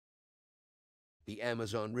The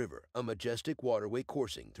Amazon River, a majestic waterway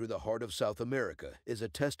coursing through the heart of South America, is a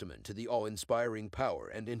testament to the awe-inspiring power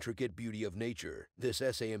and intricate beauty of nature. This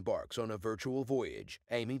essay embarks on a virtual voyage,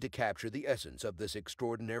 aiming to capture the essence of this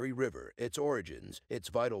extraordinary river, its origins, its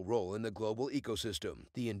vital role in the global ecosystem,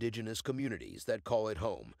 the indigenous communities that call it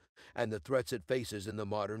home, and the threats it faces in the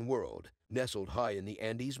modern world. Nestled high in the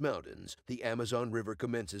Andes Mountains, the Amazon River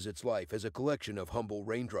commences its life as a collection of humble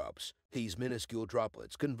raindrops. These minuscule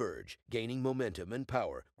droplets converge, gaining momentum and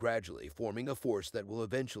power, gradually forming a force that will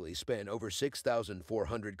eventually span over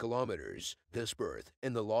 6,400 kilometers. This birth,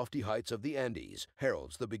 in the lofty heights of the Andes,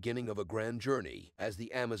 heralds the beginning of a grand journey. As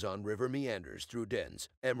the Amazon River meanders through dense,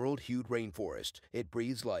 emerald-hued rainforest, it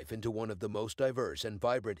breathes life into one of the most diverse and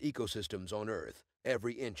vibrant ecosystems on Earth.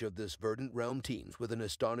 Every inch of this verdant realm teems with an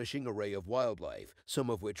astonishing array of wildlife,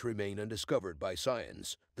 some of which remain undiscovered by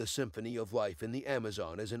science. The symphony of life in the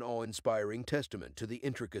Amazon is an awe-inspiring testament to the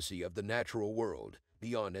intricacy of the natural world.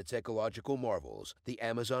 Beyond its ecological marvels, the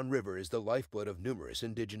Amazon River is the lifeblood of numerous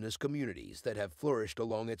indigenous communities that have flourished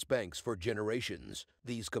along its banks for generations.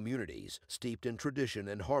 These communities, steeped in tradition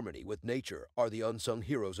and harmony with nature, are the unsung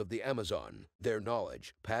heroes of the Amazon. Their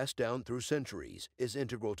knowledge, passed down through centuries, is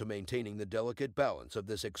integral to maintaining the delicate balance of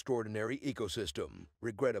this extraordinary ecosystem.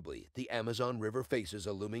 Regrettably, the Amazon River faces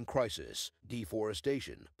a looming crisis.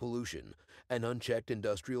 Deforestation, pollution, and unchecked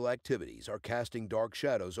industrial activities are casting dark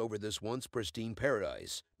shadows over this once pristine paradise.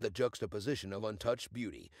 The juxtaposition of untouched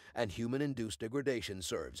beauty and human-induced degradation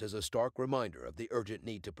serves as a stark reminder of the urgent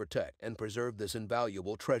need to protect and preserve this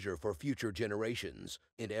invaluable treasure for future generations.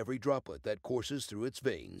 In every droplet that courses through its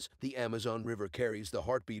veins, the Amazon River carries the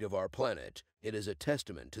heartbeat of our planet. It is a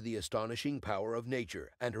testament to the astonishing power of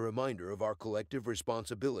nature and a reminder of our collective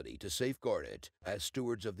responsibility to safeguard it. As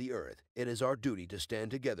stewards of the earth, it is our duty to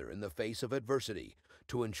stand together in the face of adversity,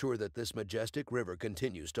 to ensure that this majestic river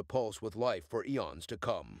continues to pulse with life for eons to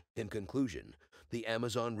come. In conclusion, the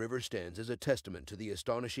Amazon River stands as a testament to the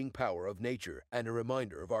astonishing power of nature and a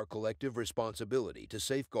reminder of our collective responsibility to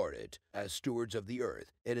safeguard it. As stewards of the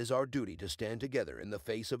earth, it is our duty to stand together in the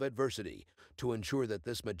face of adversity, to ensure that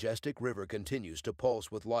this majestic river continues to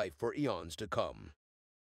pulse with life for eons to come.